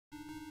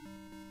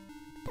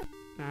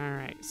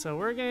Alright, so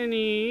we're gonna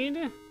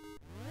need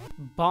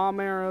bomb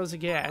arrows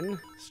again.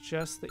 It's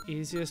just the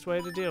easiest way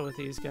to deal with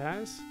these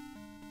guys.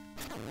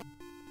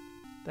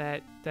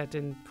 That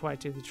didn't quite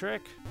do the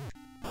trick.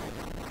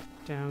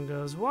 Down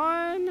goes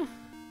one.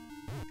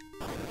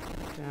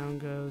 Down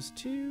goes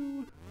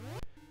two.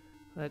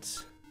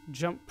 Let's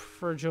jump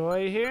for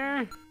joy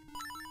here.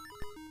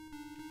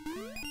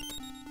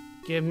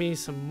 Give me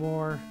some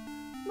more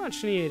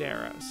much needed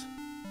arrows.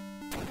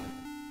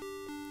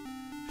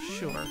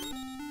 Sure.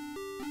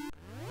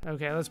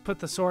 Okay, let's put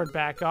the sword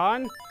back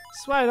on.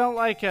 That's why I don't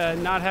like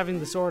not having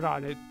the sword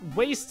on. It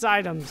wastes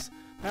items.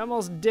 I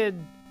almost did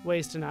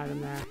waste an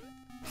item there.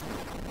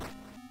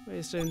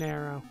 Wasted an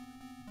arrow.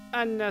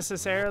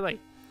 Unnecessarily.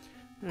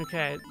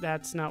 Okay,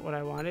 that's not what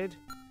I wanted.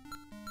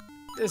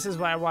 This is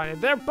what I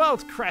wanted. They're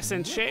both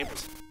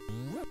crescent-shaped.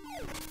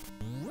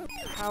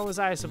 How was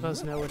I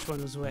supposed to know which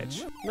one was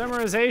which?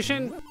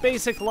 Memorization?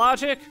 Basic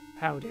logic?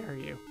 How dare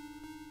you?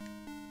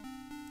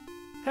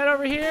 Head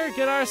over here,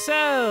 get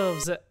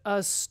ourselves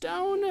a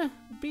stone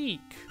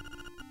beak.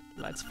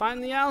 Let's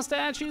find the owl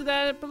statue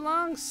that it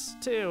belongs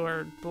to,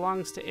 or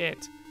belongs to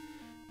it.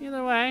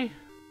 Either way,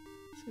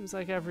 seems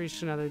like I've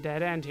reached another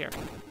dead end here.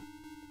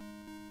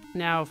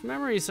 Now, if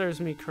memory serves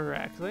me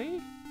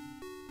correctly,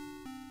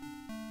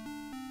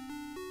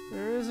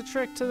 there is a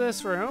trick to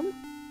this room.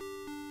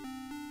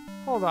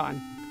 Hold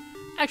on.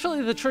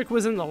 Actually, the trick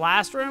was in the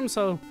last room,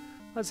 so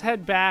let's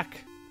head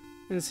back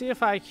and see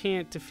if I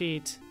can't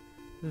defeat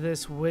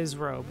this whiz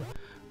robe.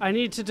 I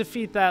need to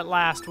defeat that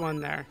last one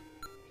there.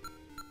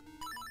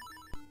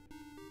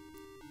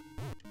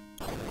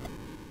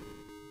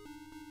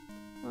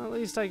 Well, at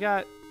least I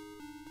got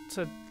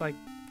to, like,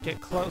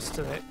 get close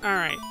to it.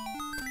 Alright.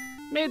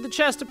 Made the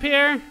chest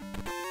appear.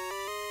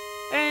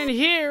 And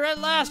here, at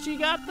last, you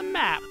got the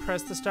map.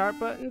 Press the start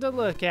button to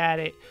look at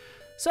it.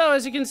 So,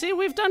 as you can see,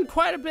 we've done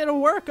quite a bit of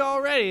work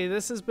already.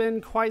 This has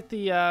been quite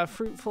the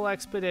fruitful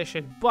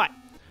expedition. But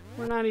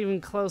we're not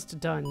even close to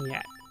done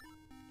yet.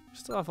 We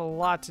still have a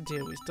lot to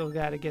do. We still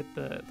got to get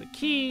the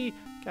key,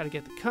 got to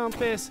get the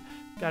compass,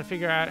 got to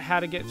figure out how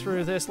to get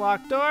through this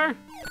locked door.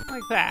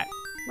 Like that.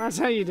 That's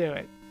how you do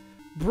it.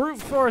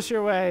 Brute force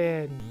your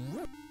way in.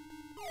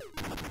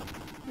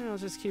 I'll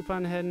just keep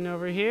on heading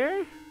over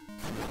here.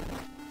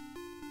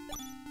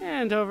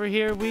 And over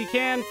here we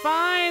can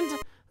find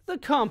the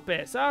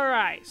compass.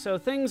 Alright, so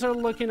things are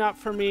looking up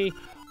for me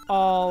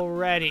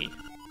already.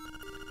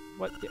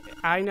 What?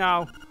 I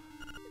know.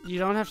 You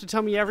don't have to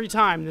tell me every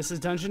time. This is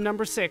dungeon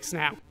number 6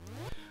 now.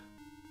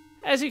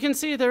 As you can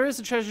see, there is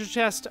a treasure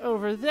chest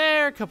over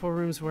there. A couple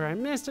rooms where I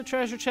missed a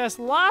treasure chest.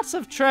 Lots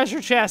of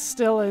treasure chests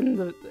still in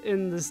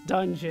this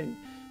dungeon.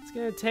 It's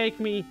gonna take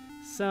me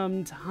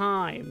some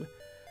time,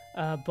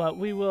 but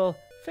we will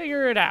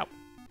figure it out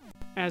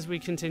as we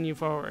continue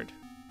forward.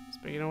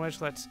 Speaking of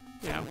which, let's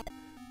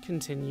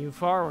continue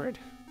forward.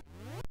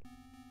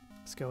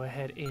 Let's go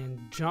ahead and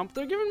jump.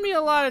 They're giving me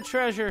a lot of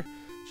treasure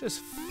just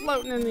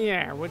floating in the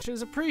air, which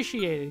is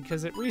appreciated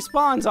because it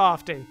respawns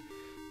often.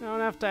 I don't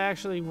have to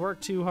actually work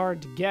too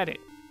hard to get it.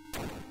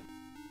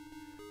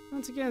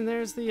 Once again,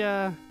 there's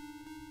the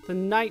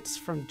knights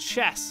from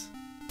chess,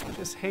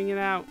 just hanging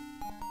out,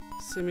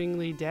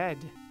 seemingly dead.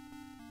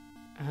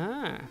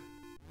 Ah,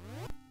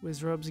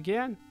 whiz robes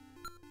again.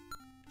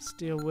 Let's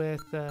deal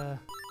with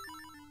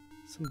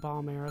some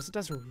bomb arrows. It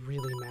doesn't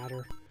really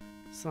matter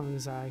as long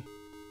as I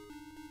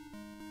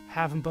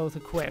have them both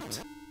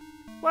equipped.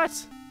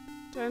 What?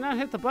 Did I not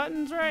hit the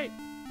buttons right?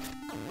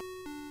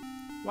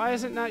 Why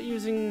is it not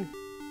using...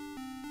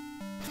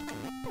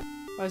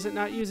 Why is it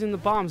not using the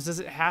bombs? Does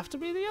it have to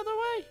be the other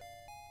way?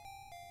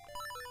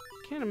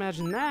 Can't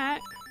imagine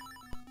that.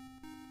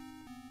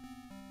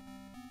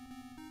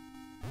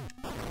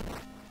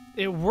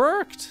 It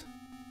worked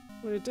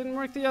when it didn't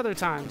work the other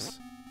times.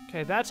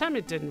 Okay, that time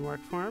it didn't work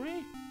for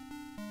me.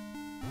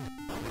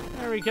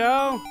 There we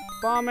go.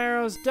 Bomb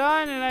arrow's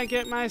done, and I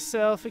get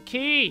myself a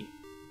key.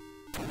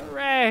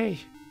 Hooray!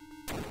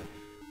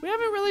 We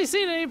haven't really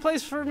seen any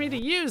place for me to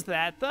use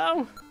that,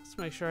 though. Let's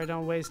make sure I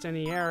don't waste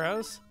any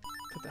arrows.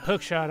 Put the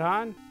hook shot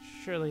on.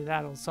 Surely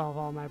that'll solve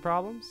all my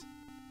problems.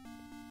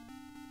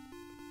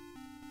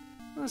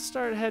 Let's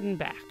start heading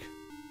back.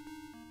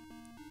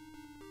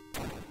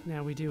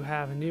 Now we do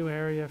have a new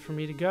area for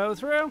me to go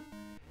through.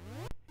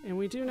 And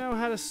we do know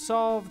how to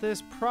solve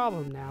this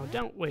problem now,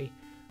 don't we?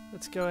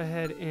 Let's go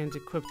ahead and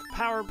equip the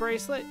power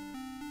bracelet.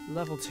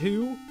 Level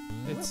 2.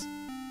 It's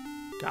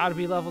gotta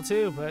be level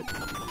 2, but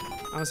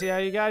I don't see how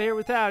you got here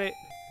without it.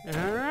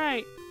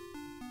 Alright.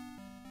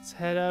 Let's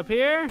head up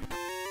here.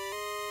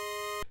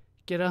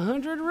 Get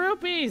 100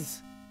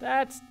 rupees.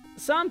 That's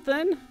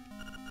something.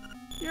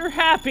 You're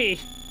happy.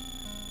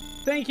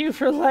 Thank you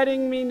for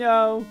letting me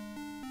know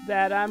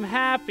that I'm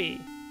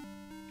happy.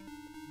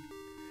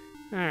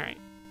 Alright.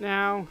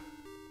 Now,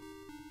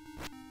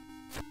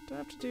 do I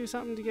have to do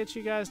something to get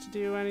you guys to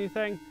do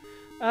anything?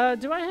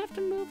 Do I have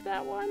to move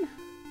that one?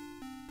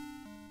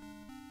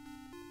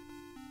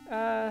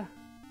 Yeah,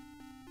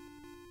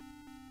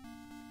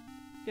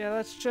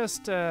 let's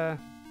just, go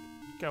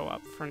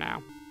up for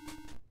now.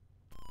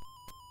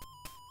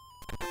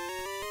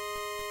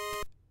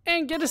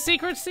 And get a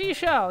secret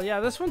seashell. Yeah,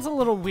 this one's a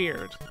little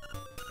weird.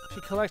 If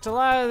you collect a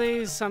lot of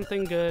these,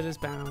 something good is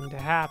bound to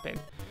happen.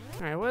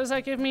 All right, what does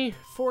that give me?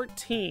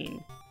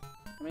 14.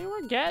 I mean,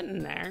 we're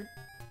getting there.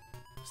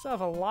 Still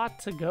have a lot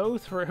to go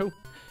through.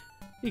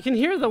 You can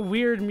hear the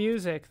weird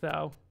music,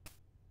 though.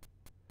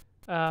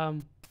 Yeah,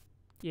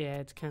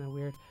 it's kind of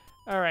weird.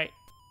 All right,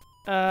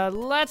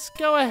 let's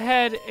go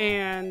ahead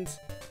and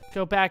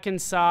go back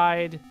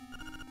inside.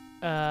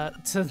 Yeah,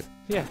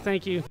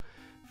 thank you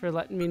for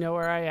letting me know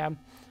where I am.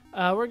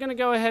 We're gonna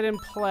go ahead and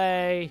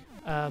play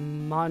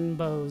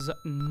Monbo's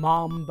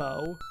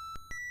Mambo.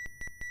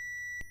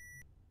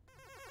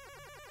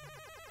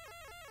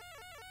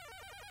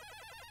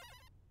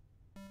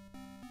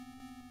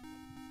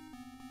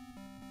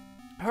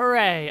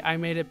 Hooray, I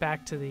made it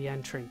back to the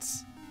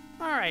entrance.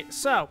 All right,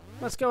 so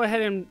let's go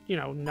ahead and,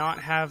 not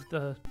have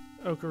the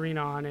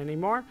ocarina on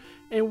anymore.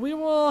 And we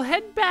will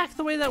head back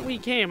the way that we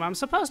came. I'm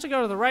supposed to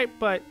go to the right,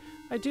 but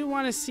I do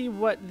want to see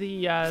what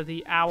the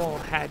owl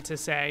had to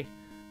say.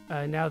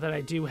 Now that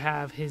I do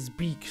have his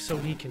beak so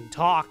he can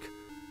talk.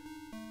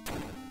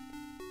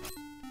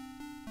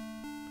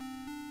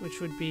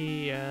 Which would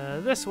be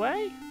this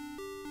way.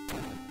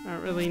 I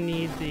don't really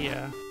need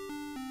the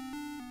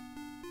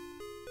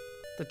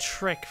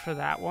trick for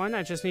that one.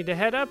 I just need to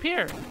head up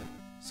here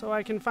so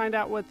I can find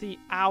out what the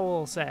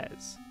owl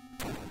says.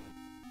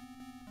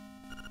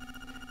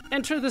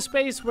 Enter the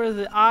space where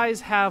the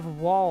eyes have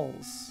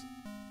walls.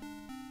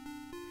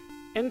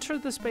 Enter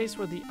the space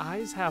where the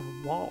eyes have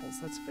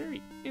walls. That's a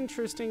very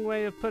interesting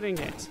way of putting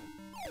it.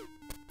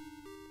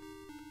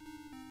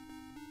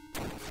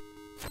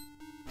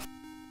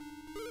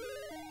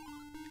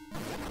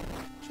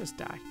 Just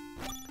die.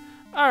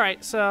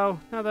 Alright, so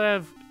now that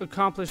I've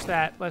accomplished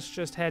that, let's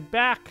just head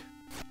back.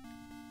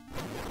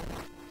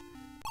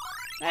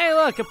 Hey,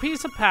 look, a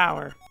piece of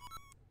power.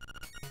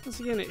 Once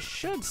again, it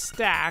should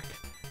stack,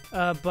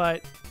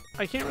 but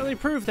I can't really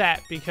prove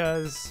that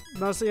because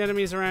most of the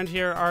enemies around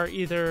here are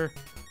either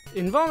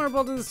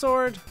invulnerable to the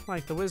sword,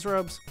 like the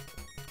Wizrobes,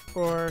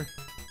 or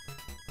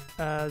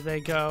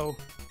they go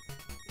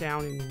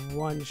down in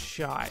one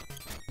shot.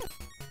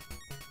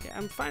 Yeah,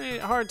 I'm finding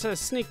it hard to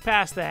sneak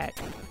past that.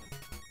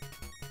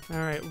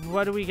 Alright,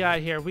 what do we got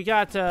here? We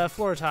got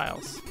floor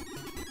tiles.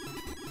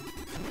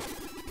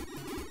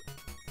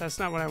 That's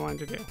not what I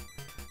wanted to do.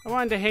 I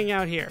wanted to hang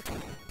out here.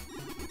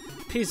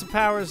 Piece of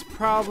power is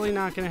probably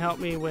not going to help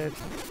me with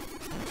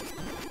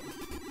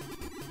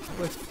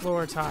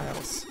floor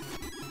tiles.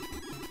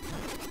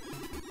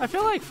 I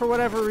feel like for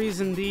whatever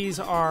reason these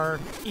are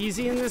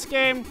easy in this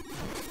game,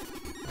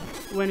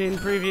 when in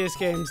previous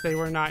games they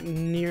were not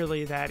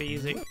nearly that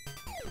easy.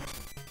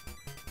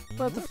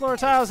 But the floor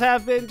tiles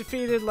have been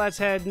defeated. Let's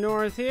head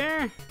north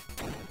here.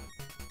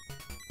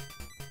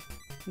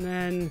 And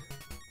then,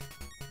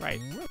 right,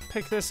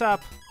 pick this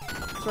up,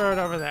 throw it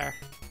over there.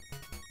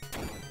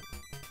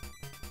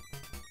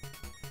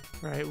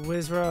 Right,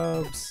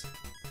 Wizrobes.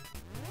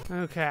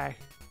 Okay.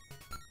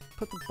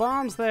 Put the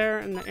bombs there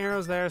and the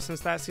arrows there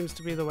since that seems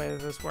to be the way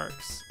that this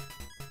works.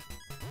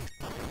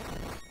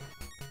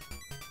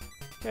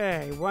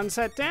 Okay, one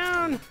set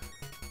down.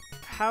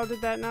 How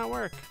did that not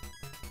work?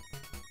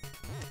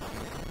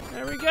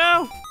 There we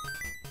go.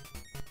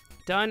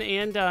 Done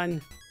and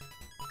done.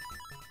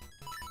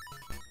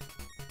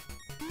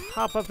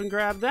 Hop up and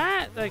grab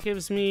that. That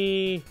gives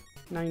me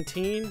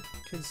 19.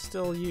 Could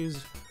still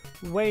use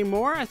way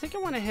more. I think I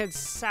want to head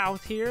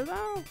south here,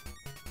 though.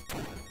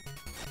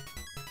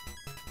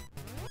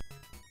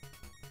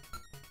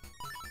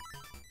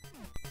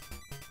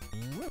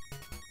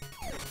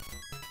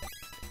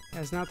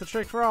 That's not the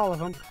trick for all of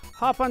them.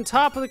 Hop on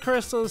top of the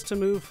crystals to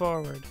move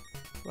forward.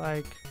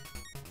 Like...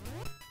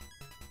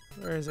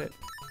 where is it?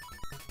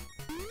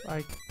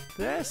 Like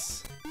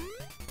this?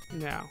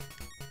 No.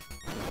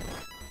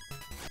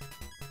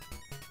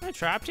 Am I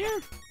trapped here?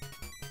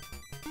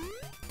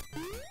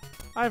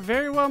 I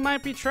very well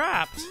might be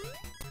trapped.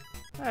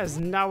 That is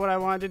not what I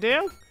wanted to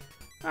do.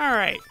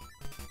 Alright.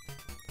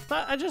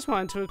 Thought I just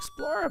wanted to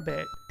explore a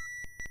bit.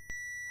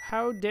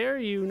 How dare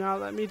you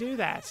not let me do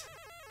that?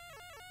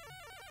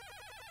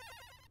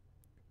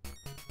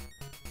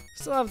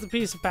 Still have the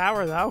piece of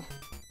power, though.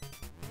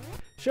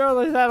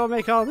 Surely that'll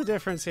make all the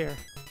difference here.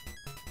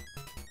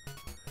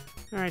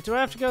 Alright, do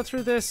I have to go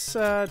through this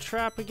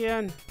trap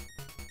again?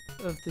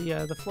 Of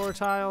the floor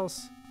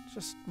tiles?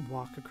 Just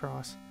walk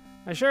across.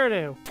 I sure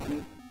do.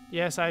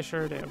 Yes, I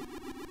sure do.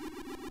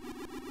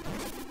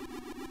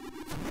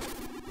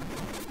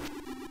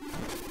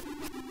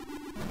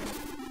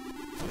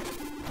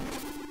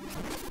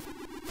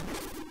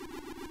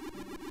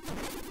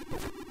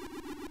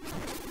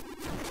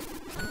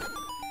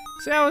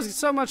 See, I was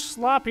so much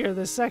sloppier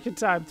the second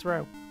time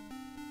through.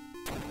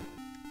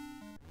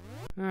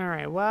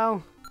 Alright,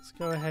 well, let's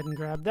go ahead and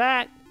grab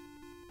that.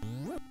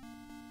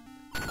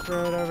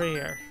 Throw it over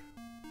here.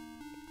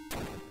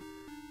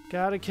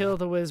 Gotta kill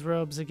the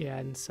Wizrobes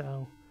again,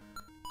 so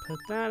put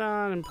that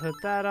on and put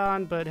that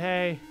on, but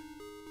hey,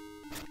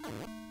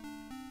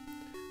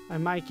 I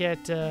might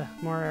get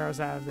more arrows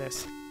out of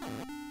this.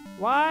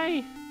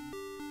 Why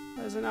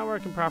Why is it not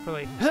working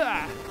properly?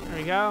 There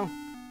we go.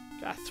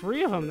 Got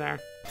 3 of them there.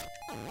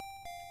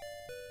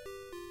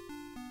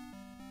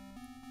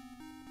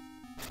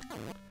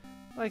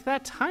 Like,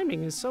 that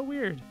timing is so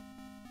weird.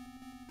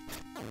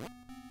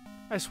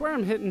 I swear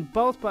I'm hitting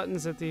both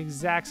buttons at the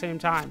exact same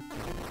time.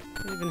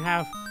 I even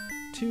have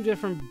two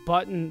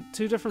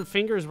different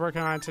fingers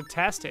working on it to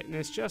test it, and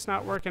it's just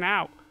not working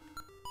out.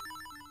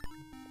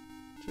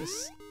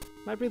 Just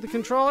might be the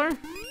controller.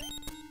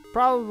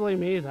 Probably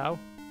me, though.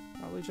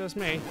 Probably just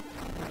me.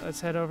 Right,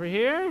 let's head over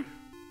here.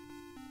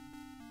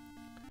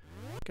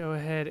 Go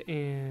ahead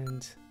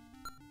and...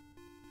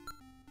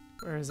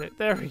 Where is it?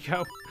 There we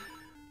go.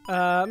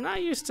 I'm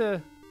not used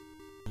to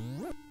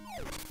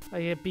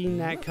like it being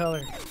that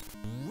color.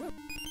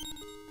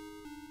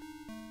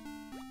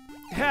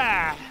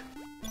 Ha!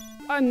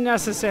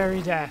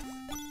 Unnecessary death.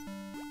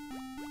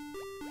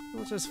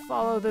 We'll just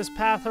follow this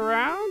path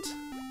around.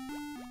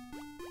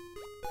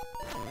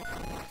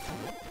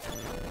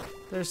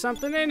 There's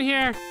something in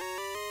here.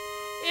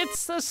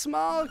 It's the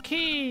small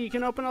key. You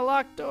can open a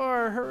locked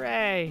door.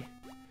 Hooray.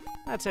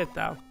 That's it,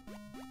 though.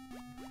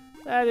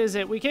 That is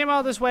it. We came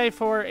all this way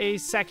for a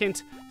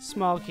second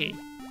small key.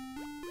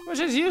 Which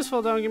is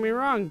useful, don't get me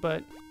wrong,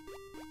 but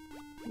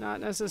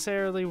not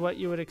necessarily what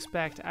you would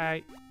expect.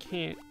 I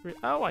can't...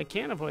 Oh, I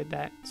can avoid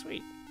that.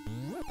 Sweet.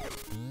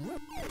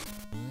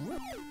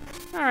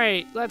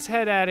 Alright, let's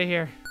head out of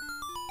here.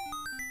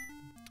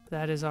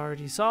 That is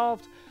already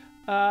solved.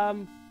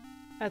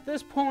 At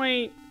this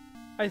point,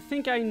 I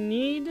think I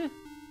need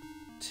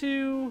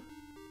to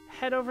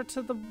head over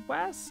to the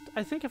west.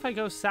 I think if I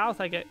go south,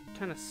 I get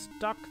kind of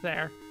stuck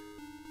there.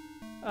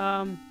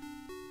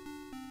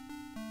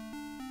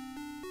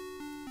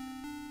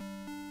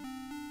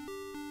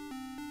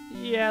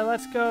 Yeah,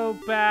 let's go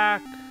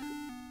back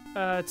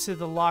to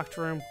the locked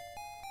room.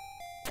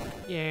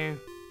 Yeah,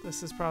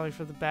 this is probably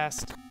for the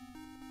best.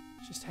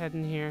 Just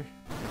heading here.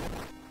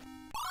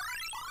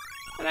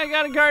 And I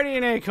got a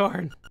guardian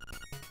acorn!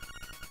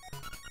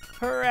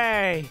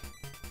 Hooray!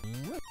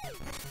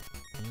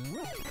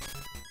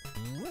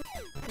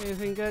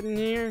 Anything good in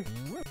here?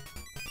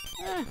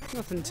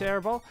 Nothing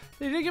terrible.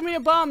 They did give me a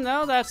bomb,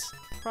 though. That's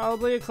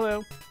probably a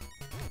clue.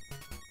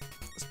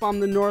 Let's bomb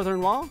the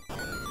northern wall.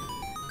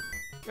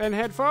 And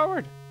head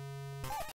forward.